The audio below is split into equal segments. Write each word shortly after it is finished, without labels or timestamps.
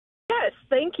Yes,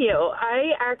 thank you.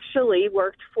 I actually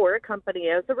worked for a company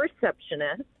as a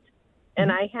receptionist,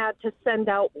 and I had to send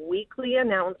out weekly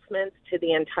announcements to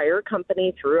the entire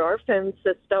company through our phone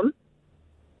system.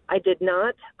 I did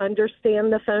not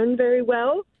understand the phone very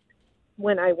well.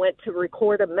 When I went to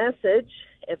record a message,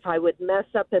 if I would mess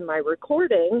up in my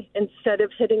recording, instead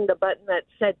of hitting the button that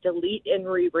said delete and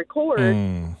re-record,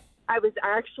 I was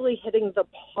actually hitting the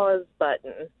pause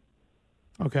button.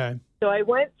 Okay. So I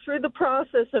went through the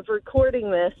process of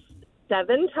recording this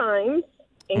 7 times,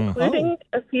 including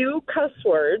a few cuss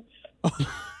words.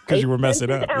 Because you were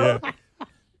messing up. Yeah.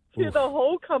 To the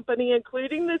whole company,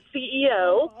 including the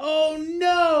CEO. Oh,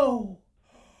 no.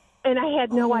 And I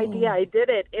had no idea I did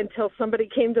it until somebody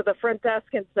came to the front desk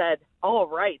and said, all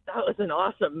right, that was an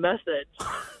awesome message.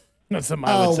 That's something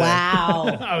I would say.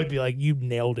 Wow. I would be like, you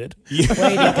nailed it. Way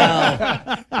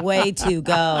to go. Way to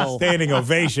go. Standing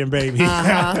ovation, baby.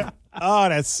 Oh,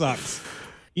 that sucks.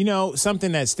 You know,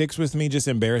 something that sticks with me, just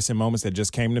embarrassing moments that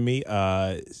just came to me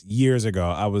years ago.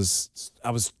 I was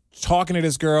talking to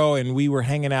this girl, and we were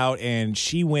hanging out, and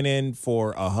she went in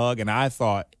for a hug, and I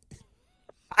thought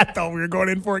we were going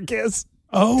in for a kiss.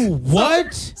 Oh,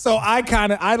 what? So I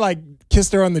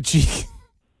kissed her on the cheek.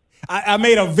 I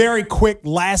made a very quick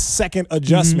last-second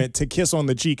adjustment to kiss on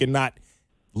the cheek and not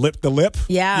lip to lip.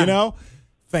 Yeah. You know?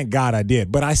 Thank God I did.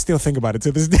 But I still think about it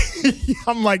to this day.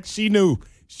 I'm like, she knew.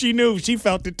 She knew. She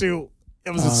felt it too. It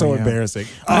was just so embarrassing.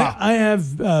 I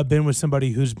have been with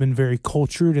somebody who's been very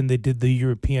cultured, and they did the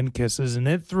European kisses, and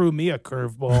it threw me a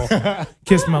curveball.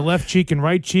 Kissed my left cheek and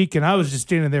right cheek, and I was just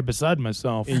standing there beside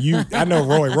myself. And I know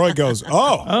Roy. Roy goes,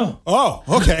 oh,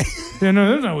 okay. Yeah,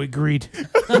 no, that's how we agreed.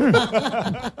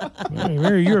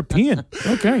 Very European.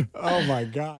 Okay. Oh, my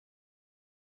God.